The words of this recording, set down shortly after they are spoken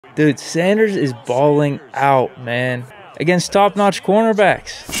Dude, Sanders is balling out, man, against top-notch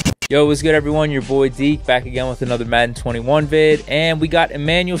cornerbacks. Yo, what's good, everyone? Your boy Deke back again with another Madden 21 vid, and we got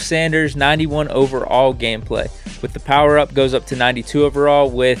Emmanuel Sanders 91 overall gameplay. With the power-up goes up to 92 overall,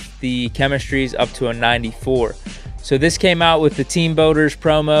 with the chemistries up to a 94. So this came out with the Team Builders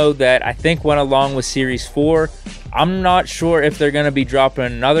promo that I think went along with Series 4. I'm not sure if they're going to be dropping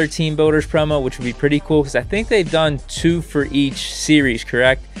another Team Builders promo, which would be pretty cool because I think they've done 2 for each series,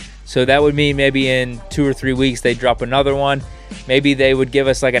 correct? So that would mean maybe in 2 or 3 weeks they drop another one. Maybe they would give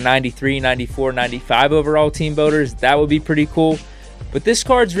us like a 93, 94, 95 overall Team Builders. That would be pretty cool. But this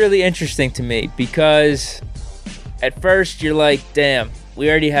card's really interesting to me because at first you're like, damn, we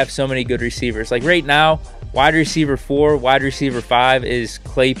already have so many good receivers. Like right now, wide receiver 4, wide receiver 5 is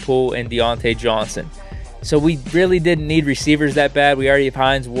Claypool and Deontay Johnson. So we really didn't need receivers that bad. We already have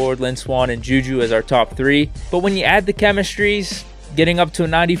Hines, Ward, Lynn Swan, and Juju as our top 3. But when you add the chemistries, getting up to a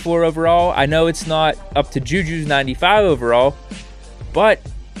 94 overall, I know it's not up to Juju's 95 overall, but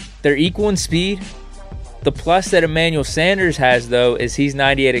they're equal in speed. The plus that Emmanuel Sanders has, though, is he's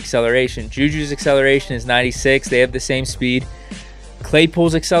 98 acceleration. Juju's acceleration is 96. They have the same speed.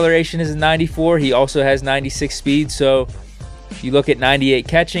 Claypool's acceleration is 94. He also has 96 speed. So you look at 98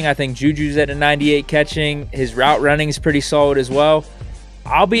 catching. I think Juju's at a 98 catching. His route running is pretty solid as well.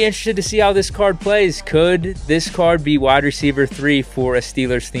 I'll be interested to see how this card plays. Could this card be wide receiver 3 for a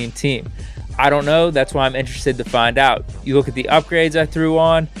Steelers themed team? I don't know. That's why I'm interested to find out. You look at the upgrades I threw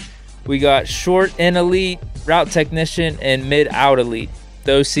on. We got short and elite, route technician, and mid out elite.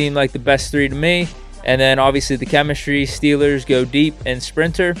 Those seem like the best 3 to me. And then obviously the chemistry, Steelers, go deep, and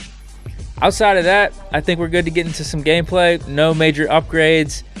sprinter. Outside of that, I think we're good to get into some gameplay. No major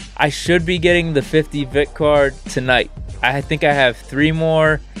upgrades. I should be getting the 50 Vic card tonight. I think I have 3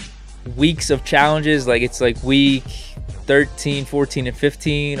 more weeks of challenges. Like it's like week 13, 14, and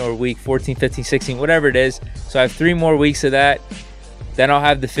 15, or week 14, 15, 16, whatever it is. So I have 3 more weeks of that. Then I'll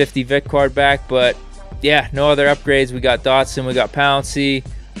have the 50 Vic card back. But yeah, no other upgrades. We got Dotson, we got Pouncey.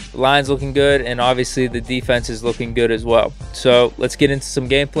 The line's looking good, and obviously the defense is looking good as well. So let's get into some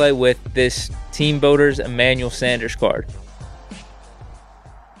gameplay with this Team Builders Emmanuel Sanders card.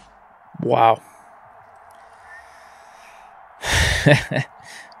 Wow.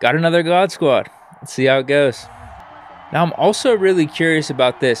 Got another God Squad. Let's see how it goes. Now I'm also really curious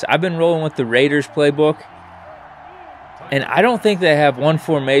about this. I've been rolling with the Raiders playbook, and I don't think they have one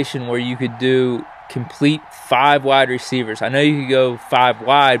formation where you could do complete 5 wide receivers. I know you could go 5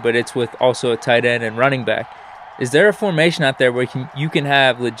 wide, but it's with also a tight end and running back. Is there a formation out there where you can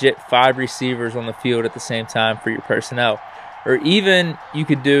have legit 5 receivers on the field at the same time for your personnel? Or even you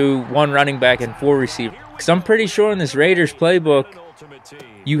could do 1 running back and 4 receivers? Because I'm pretty sure in this Raiders playbook,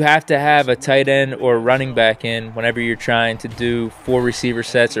 you have to have a tight end or a running back in whenever you're trying to do 4 receiver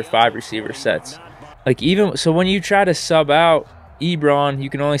sets or 5 receiver sets. Like even so, when you try to sub out Ebron, you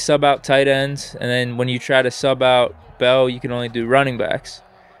can only sub out tight ends, and then when you try to sub out Bell, you can only do running backs.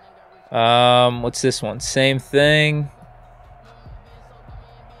 What's this one? Same thing.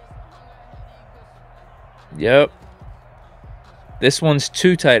 Yep. This one's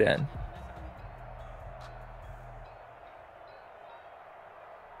 2 tight end.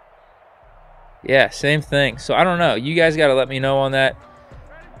 Yeah, same thing. So I don't know. You guys got to let me know on that.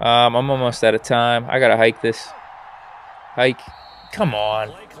 I'm almost out of time. I got to hike this. Hike. Come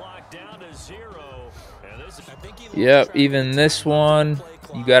on. Yep, even this one,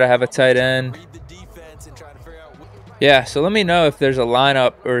 you got to have a tight end. Yeah, so let me know if there's a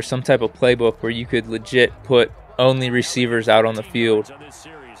lineup or some type of playbook where you could legit put only receivers out on the field.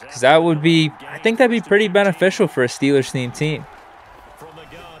 Because that would be, I think that'd be pretty beneficial for a Steelers themed team.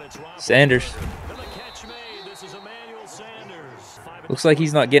 Sanders. Looks like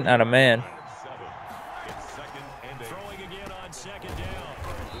he's not getting out of man.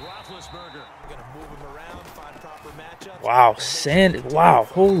 Wow, wow,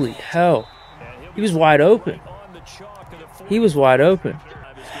 holy hell. He was wide open. He was wide open.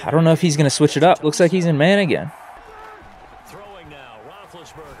 I don't know if he's going to switch it up. Looks like he's in man again.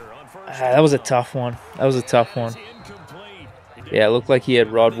 That was a tough one. That was a tough one. Yeah, it looked like he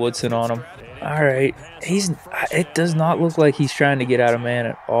had Rod Woodson on him. All right. It does not look like he's trying to get out of man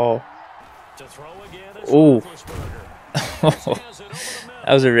at all. Oh.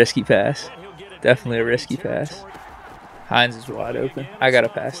 That was a risky pass. Definitely a risky pass. Hines is wide open. I got to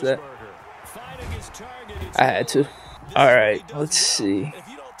pass that. I had to. All right. Let's see.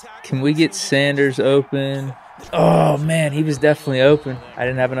 Can we get Sanders open? Oh, man. He was definitely open. I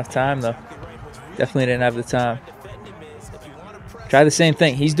didn't have enough time, though. Definitely didn't have the time. Try the same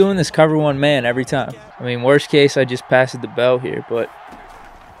thing. He's doing this cover 1 man every time. I mean, worst case, I just pass it to Bell here, but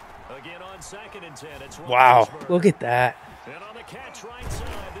Wow, look at that.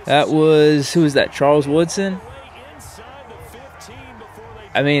 That was, who was that, Charles Woodson?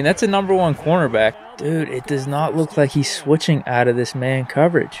 I mean, that's a #1 cornerback. Dude, it does not look like he's switching out of this man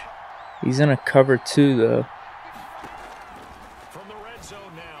coverage. He's in a cover 2, though.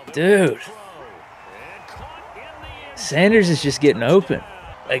 Dude. Sanders is just getting open.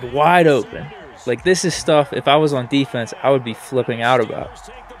 Like, wide open. Like, this is stuff, if I was on defense, I would be flipping out about.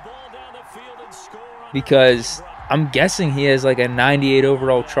 Because I'm guessing he has like a 98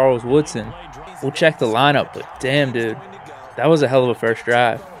 overall Charles Woodson. We'll check the lineup, but damn, dude. That was a hell of a first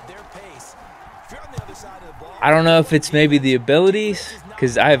drive. I don't know if it's maybe the abilities,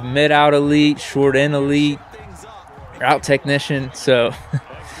 because I have mid-out elite, short-in elite, route technician, so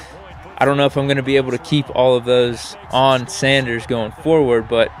I don't know if I'm going to be able to keep all of those on Sanders going forward,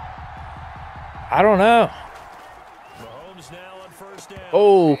 but I don't know.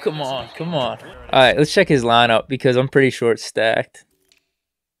 Oh, come on, come on. All right, let's check his lineup because I'm pretty sure it's stacked.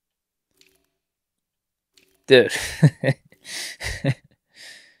 Dude.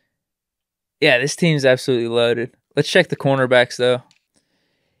 Yeah, this team's absolutely loaded. Let's check the cornerbacks, though.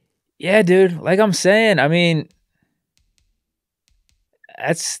 Yeah, dude, like I'm saying, I mean,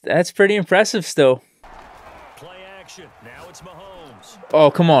 that's pretty impressive still. Oh,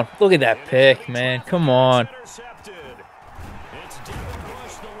 come on. Look at that pick, man. Come on.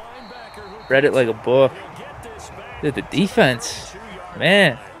 Read it like a book. Dude, the defense,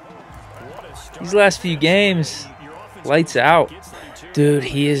 man. These last few games, lights out. Dude,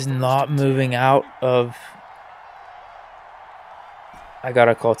 he is not moving out of... I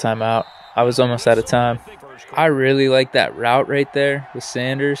gotta call timeout. I was almost out of time. I really like that route right there with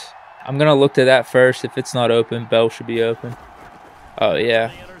Sanders. I'm gonna look to that first. If it's not open, Bell should be open. Oh,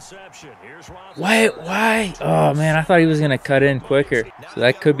 yeah. Wait, why? Oh, man, I thought he was gonna cut in quicker. So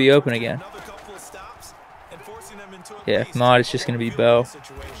that could be open again. Yeah, if not, it's just gonna be Bell.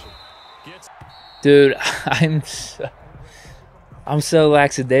 Dude, I'm so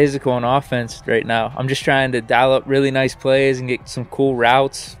lackadaisical on offense right now. I'm just trying to dial up really nice plays and get some cool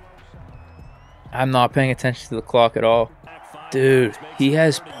routes. I'm not paying attention to the clock at all. Dude, he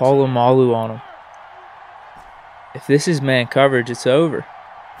has Polamalu on him. If this is man coverage, it's over.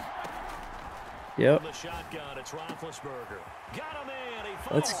 Yep.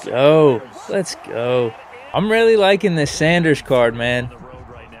 Let's go. Let's go. I'm really liking this Sanders card, man.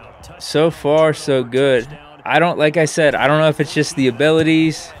 So far, so good. I don't, like I said, I don't know if it's just the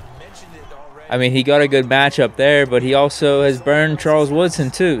abilities. I mean, he got a good matchup there, but he also has burned Charles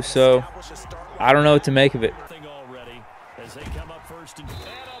Woodson too, so I don't know what to make of it.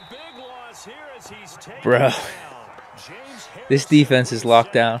 Bro, this defense is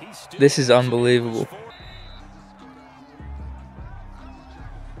locked down. This is unbelievable.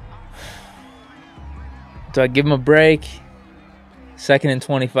 Do I give him a break? 2nd and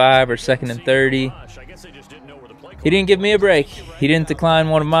 25 or 2nd and 30? He didn't give me a break. He didn't decline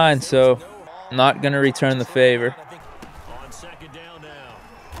one of mine, so I'm not going to return the favor.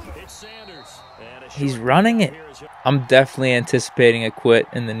 He's running it. I'm definitely anticipating a quit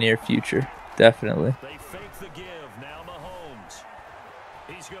in the near future. Definitely.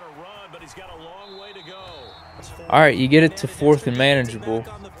 All right, you get it to 4th and manageable.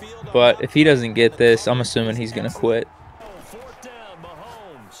 But if he doesn't get this, I'm assuming he's going to quit.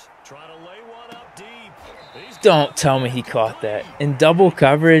 Don't tell me he caught that. In double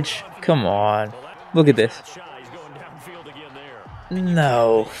coverage? Come on. Look at this.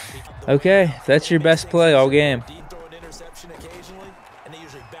 No. Okay, if that's your best play all game.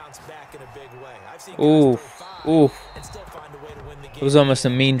 Ooh. Ooh. It was almost a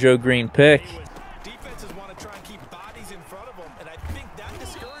Mean Joe Green pick.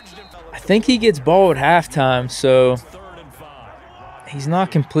 I think he gets ball at halftime, so he's not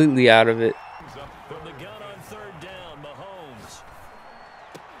completely out of it.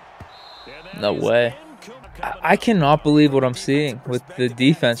 No way. I cannot believe what I'm seeing with the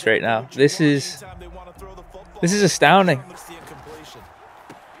defense right now. This is astounding.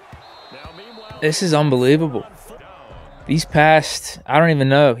 This is unbelievable. These past, I don't even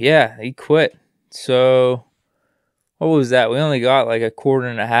know. Yeah, he quit. So, what was that? We only got like a quarter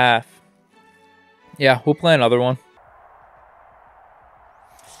and a half. Yeah, we'll play another one.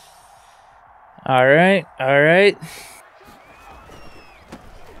 All right, all right.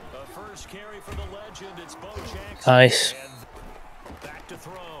 Nice. Back to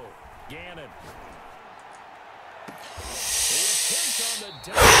throw. Gannon.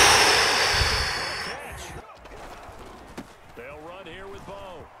 They'll run here with Bo.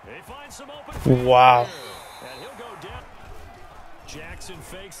 They find some open. Wow. Jackson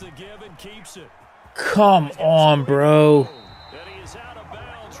fakes the give and keeps it. Come on, bro.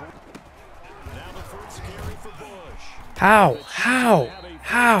 How?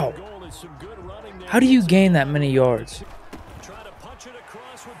 How do you gain that many yards?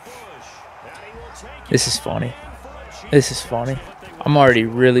 This is funny. This is funny. I'm already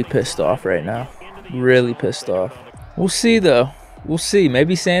really pissed off right now. Really pissed off. We'll see, though. We'll see.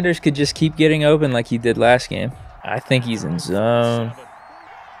 Maybe Sanders could just keep getting open like he did last game. I think he's in zone.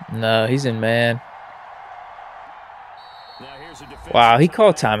 No, he's in man. Wow, he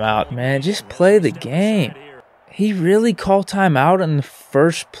called timeout, man. Just play the game. He really called timeout in the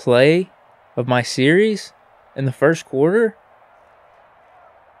first play of my series in the first quarter.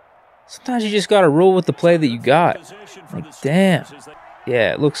 Sometimes you just got to roll with the play that you got. Like, damn.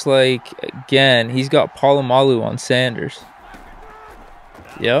 Yeah, it looks like, again, he's got Polamalu on Sanders.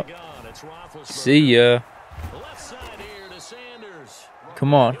 Yep. See ya.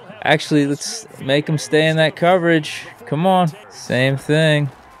 Come on. Actually, let's make him stay in that coverage. Come on. Same thing.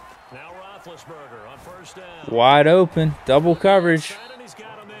 Wide open. Double coverage.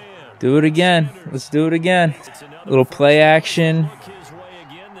 Do it again. Let's do it again. Little play action.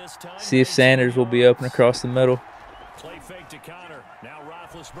 See if Sanders will be open across the middle.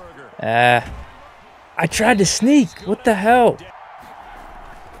 I tried to sneak. What the hell?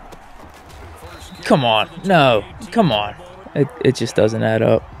 Come on. No. Come on. It just doesn't add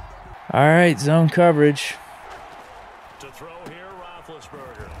up. All right, zone coverage.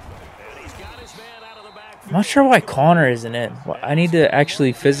 I'm not sure why Connor isn't in. I need to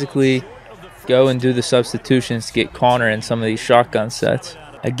actually physically go and do the substitutions to get Connor in some of these shotgun sets.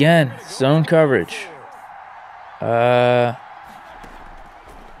 Again, zone coverage.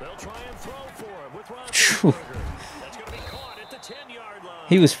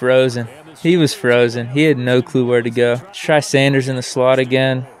 He was frozen. He was frozen. He had no clue where to go. Let's try Sanders in the slot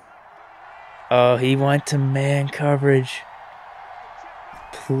again. Oh, he went to man coverage.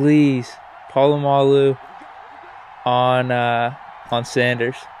 Please. Polamalu on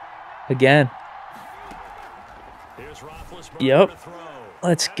Sanders. Again. Yep.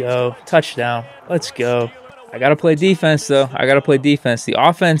 Let's go. Touchdown. Let's go. I got to play defense, though. I got to play defense. The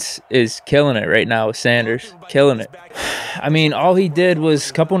offense is killing it right now with Sanders. Killing it. I mean, all he did was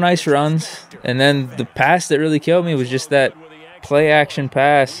a couple nice runs, and then the pass that really killed me was just that play-action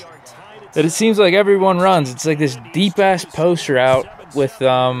pass that it seems like everyone runs. It's like this deep-ass post route with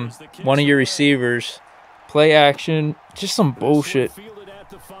one of your receivers. Play action. Just some bullshit.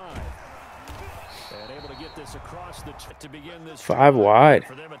 5 wide.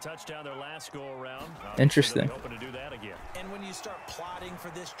 Interesting. And when you start plotting for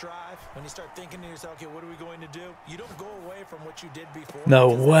this drive, when you start thinking to yourself, okay, what are we going to do? You don't go away from what you did before. No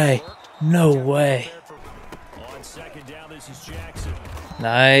way. No way. On second down, this is Jackson.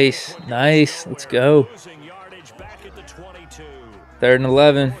 Nice. Nice. Let's go. 3rd and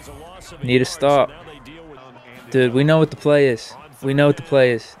 11. Need a stop. Dude, we know what the play is. We know what the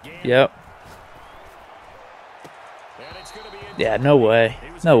play is. Yep. Yeah, no way.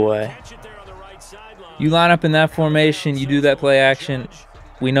 No way. You line up in that formation, you do that play action,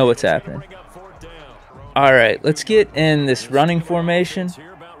 we know what's happening. All right, let's get in this running formation.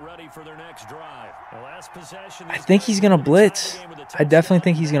 I think he's going to blitz. I definitely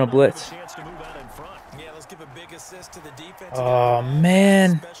think he's going to blitz. Oh,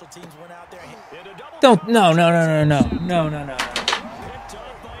 man. Don't. No, no, no, no, no. No, no, no.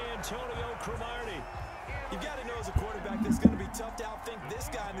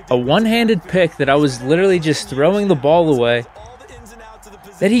 A one-handed pick that I was literally just throwing the ball away.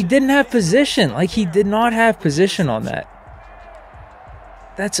 That he didn't have position. Like, he did not have position on that.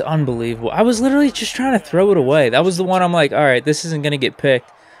 That's unbelievable. I was literally just trying to throw it away. That was the one I'm like, all right, this isn't going to get picked.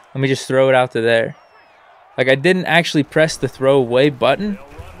 Let me just throw it out to there. Like, I didn't actually press the throw away button,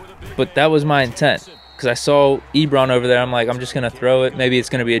 but that was my intent. Because I saw Ebron over there. I'm like, I'm just going to throw it. Maybe it's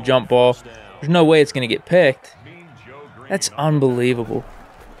going to be a jump ball. There's no way it's going to get picked. That's unbelievable.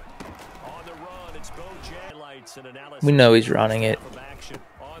 We know he's running it.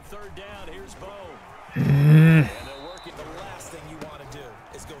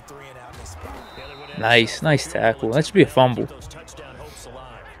 Nice, nice tackle. That should be a fumble.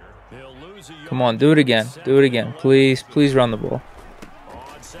 Come on, do it again. Do it again. Please, please run the ball.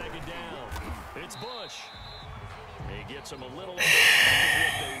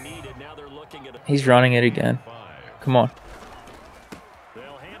 He's running it again. Come on.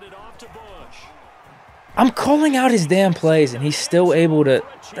 I'm calling out his damn plays, and he's still able to...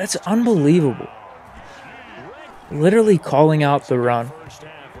 That's unbelievable. Literally calling out the run.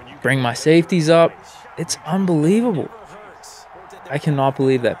 Bring my safeties up. It's unbelievable. I cannot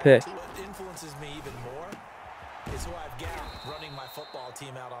believe that pick. What influences me even more is who I've got running my football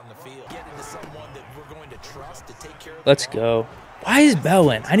team out on the field. Get into someone that we're going to trust to take care of. Let's go. Why is Bell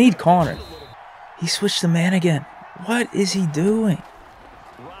in? I need Connor. He switched the man again. What is he doing?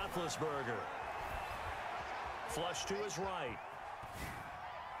 Roethlisberger. Flush to his right.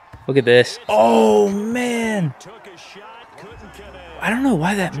 Look at this. Oh, man. Took a shot, couldn't connect. I don't know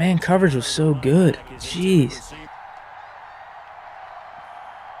why that man coverage was so good. Jeez.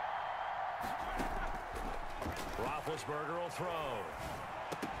 Roethlisberger will throw.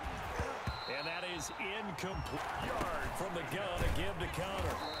 And that is incomplete. Yard from the gun to give to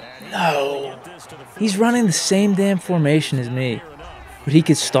counter. And No. He's running the same damn formation as me. But he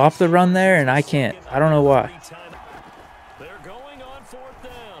could stop the run there, and I can't. I don't know why. They're going on fourth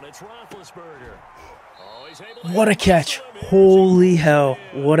down. It's Roethlisberger. Oh, he's able to What a catch. Holy hell.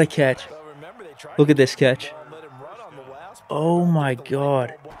 What a catch. Look at this catch. Oh, my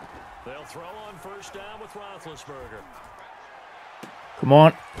God. They'll throw on first down with Roethlisberger. Come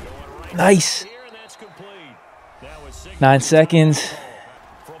on. Nice. Here, and that's complete. Now it's 9 seconds.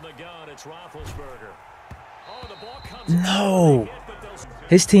 from the gun. It's Roethlisberger. Oh, the ball comes No.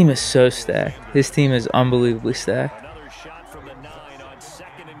 His team is so stacked. His team is unbelievably stacked. another shot from the 9 on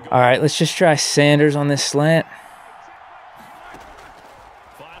second and goal. All right, let's just try Sanders on this slant.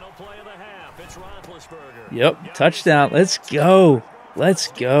 Final play of the half. It's Roethlisberger. Yep, touchdown. Let's go. Let's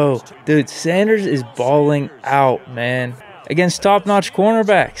go. Dude, Sanders is balling out, man. Against top-notch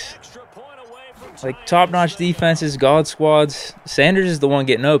cornerbacks. Extra point away from Like, top-notch defenses, God squads. Sanders is the one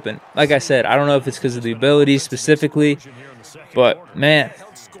getting open. Like I said, I don't know if it's because of the abilities specifically. But, man,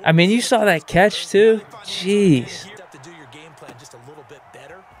 I mean, you saw that catch, too? Jeez. You have to do your game plan just a little bit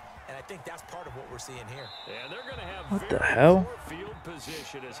better, and I think that's part of what we're seeing here. And they're going to have What the hell? field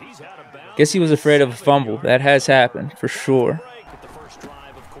position as he's out of bounds. Guess he was afraid of a fumble. That has happened, for sure. Break at the first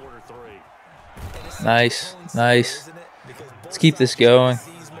drive of quarter 3. Nice, nice. Let's keep this going.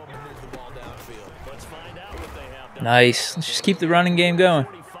 Let's find out what they have done. Nice. Let's just keep the running game going.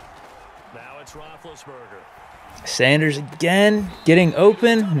 Now it's Roethlisberger. Sanders again, getting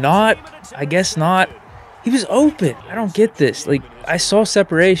open. Not. I guess not. He was open. I don't get this. Like, I saw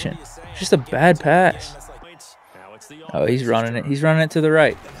separation. Just a bad pass. Now it's the Oh, he's running it. He's running it to the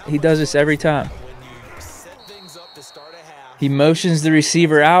right. He does this every time. When you set things up to start a half, He motions the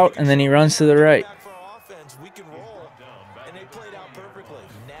receiver out, and then he runs to the right. for offense, we can roll, and they played out perfectly.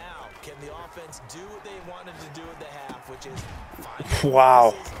 Now, can the offense do what they wanted to do at the half, which is find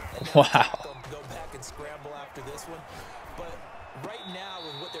Wow. and Wow. go back and scramble after this one? But right now,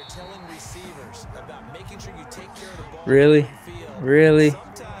 with what they're telling receivers about making sure you take care of the ball, Really? field, Really?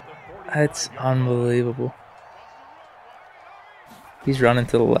 sometimes That's unbelievable. He's running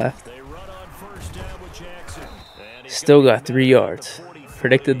to the left. They run on first down with Jackson. And he's Still got 3 yards.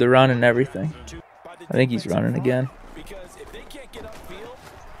 Predicted the run and everything. I think he's running again. because if they can't get upfield,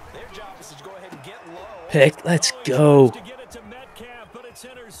 their job is to go ahead and get low. Pick. Let's go. to get it to Metcalf, but it's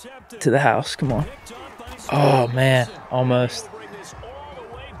intercepted. To the house. Come on. Picked up by Oh, man. Almost. bring this all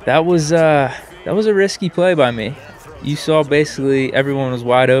the way back. That was a risky play by me. You saw basically everyone was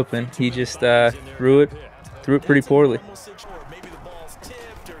wide open. He just threw it pretty poorly. Maybe the ball's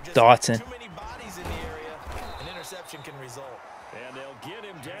tipped or just Dotson. too many bodies in the area. An interception can result. And they'll get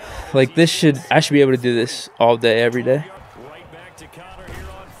him down. Like, I should be able to do this all day, every day. Right back to Connor here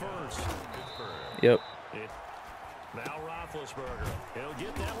on first. Yep. Now Roethlisberger. He'll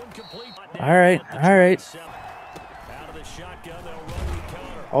get that one complete. All right. All right. Out of the shotgun, they'll run with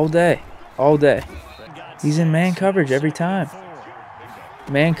Connor. All day. All day. He's in man coverage every time.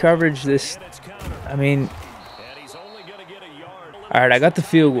 Man coverage, I mean, And he's only going to get a yard. all right, I got the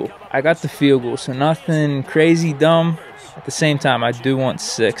field goal. So nothing crazy dumb. At the same time, I do want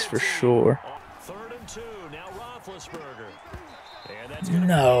 6 for sure. 3rd and 2. Now Roethlisberger. And that's going to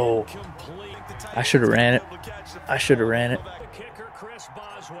No. be complete. I should have ran it. I should have ran it. The kicker, Chris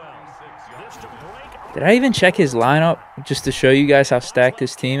Boswell. This to break. Did I even check his lineup just to show you guys how stacked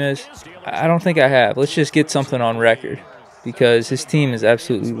his team is? I don't think I have. Let's just get something on record because his team is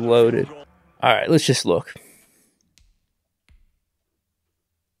absolutely loaded. All right, let's just look.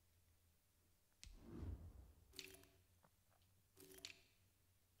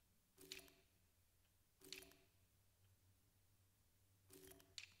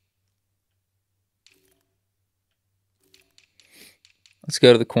 Let's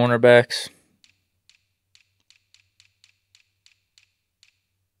go to the cornerbacks.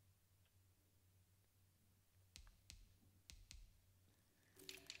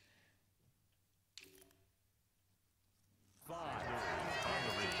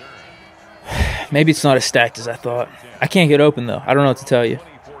 Maybe it's not as stacked as I thought. I can't get open, though. I don't know what to tell you.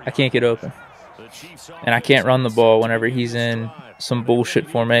 I can't get open. And I can't run the ball whenever he's in some bullshit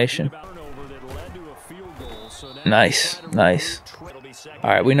formation. Nice. Nice. All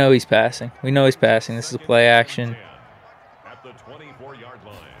right, we know he's passing. We know he's passing. This is a play action. At the 24-yard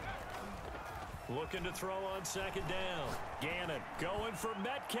line. Looking to throw on second down. Gannon going for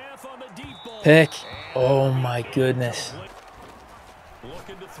Metcalf on the deep ball. Pick. Oh, my goodness.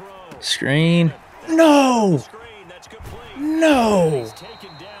 Looking to throw. Screen. No. No.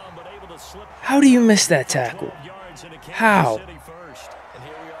 How do you miss that tackle? How?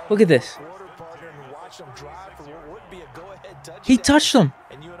 Look at this. He touched him.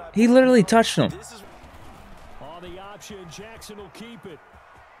 He literally touched him.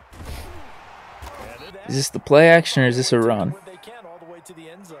 Is this the play action or is this a run?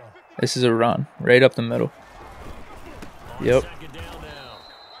 This is a run. Right up the middle. Yep.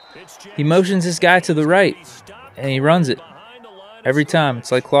 He motions this guy to the right, and he runs it. Every time.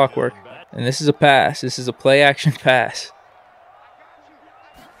 It's like clockwork. And this is a pass. This is a play action pass.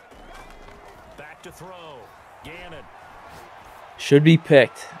 Back to throw. Gannon. Should be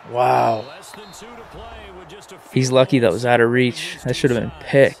picked. Wow. He's lucky that was out of reach. That should have been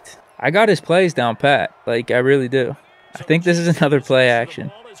picked. I got his plays down pat. Like, I really do. I think this is another play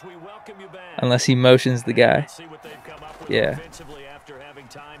action. Unless he motions the guy. Yeah.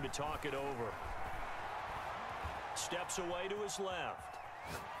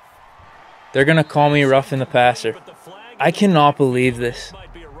 They're going to call me roughing the passer. I cannot believe this.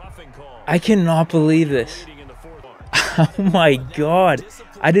 I cannot believe this. Oh, my God.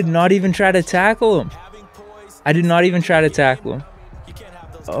 I did not even try to tackle him. I did not even try to tackle him.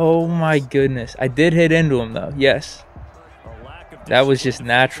 Oh, my goodness. I did hit into him, though. Yes. That was just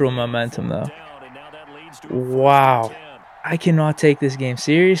natural momentum, though. Wow. I cannot take this game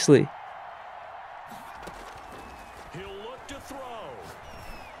seriously.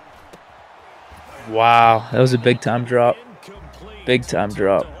 Wow. That was a big-time drop. Big-time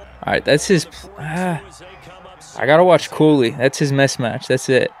drop. All right, that's his... I got to watch Cooley. That's his mismatch. That's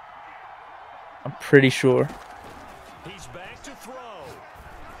it. I'm pretty sure.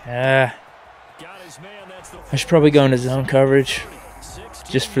 Yeah. I should probably go into zone coverage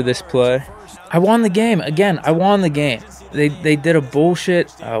just for this play. I won the game. Again, I won the game. They did a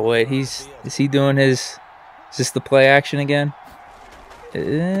bullshit. Oh, wait. Is he doing his... Is this the play action again?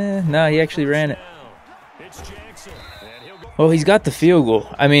 No, he actually ran it. Oh, he's got the field goal.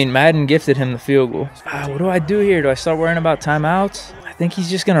 I mean, Madden gifted him the field goal. What do I do here? Do I start worrying about timeouts? I think he's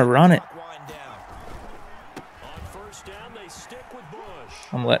just going to run it.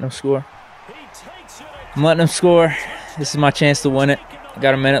 I'm letting him score. I'm letting him score. This is my chance to win it. I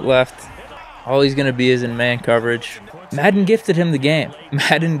got a minute left. All he's going to be is in man coverage. Madden gifted him the game.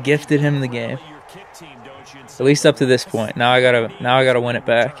 Madden gifted him the game. At least up to this point. Now I gotta win it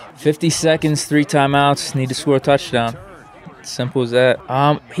back. 50 seconds, 3 timeouts. Need to score a touchdown. Simple as that.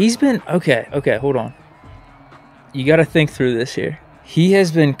 He's been okay, hold on. You gotta think through this here. He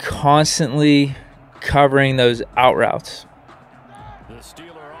has been constantly covering those out routes. The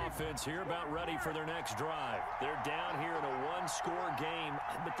Steeler offense here about ready for their next drive. They're down here in a one-score game,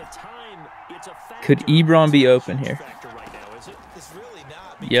 but the time, it's a factor. Could Ebron be open here?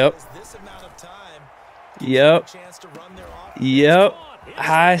 Yep. Yep.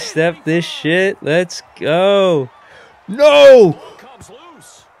 High step this shit. Let's go. No.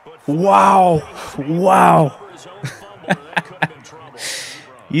 Wow. Wow.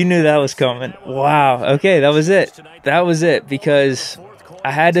 You knew that was coming. Wow. Okay, that was it. That was it because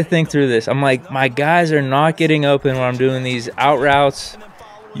I had to think through this. I'm like, my guys are not getting open when I'm doing these out routes.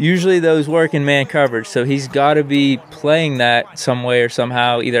 Usually those work in man coverage, so he's got to be playing that some way or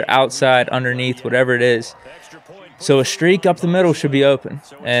somehow, either outside, underneath, whatever it is. So a streak up the middle should be open,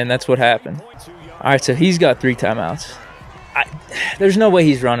 and that's what happened. All right, so he's got 3 timeouts. There's no way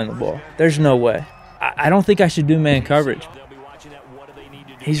he's running the ball. There's no way. I don't think I should do man coverage.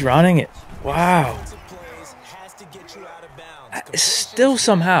 He's running it. Wow. Still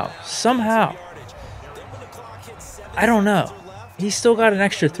somehow. I don't know. He's still got an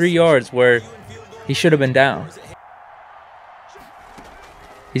extra 3 yards where he should have been down.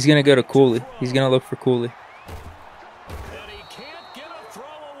 He's going to go to Cooley. He's going to look for Cooley.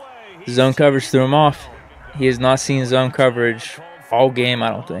 Zone coverage threw him off. He has not seen zone coverage all game, I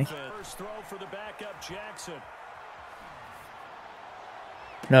don't think.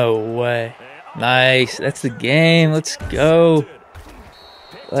 No way. Nice. That's the game. Let's go.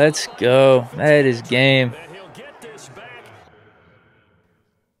 Let's go. That is game.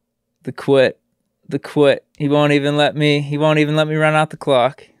 The quit. The quit. He won't even let me run out the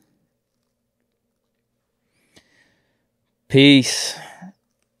clock. Peace.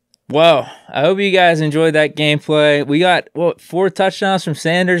 Well, I hope you guys enjoyed that gameplay. We got, what, 4 touchdowns from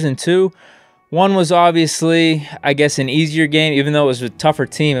Sanders and 2. One was obviously, I guess, an easier game, even though it was a tougher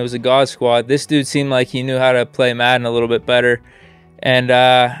team. It was a God squad. This dude seemed like he knew how to play Madden a little bit better. And,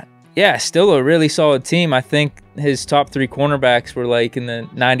 yeah, still a really solid team. I think his top 3 cornerbacks were like in the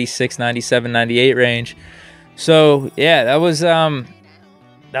 96, 97, 98 range. So, yeah, that was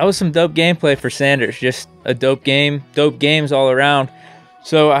some dope gameplay for Sanders. Just a dope game, dope games all around.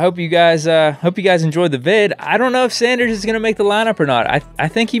 So I hope you guys enjoyed the vid. I don't know if Sanders is gonna make the lineup or not. I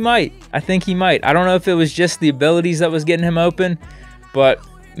think he might. I don't know if it was just the abilities that was getting him open, but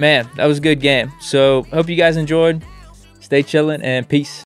man, that was a good game. So hope you guys enjoyed. Stay chilling and peace.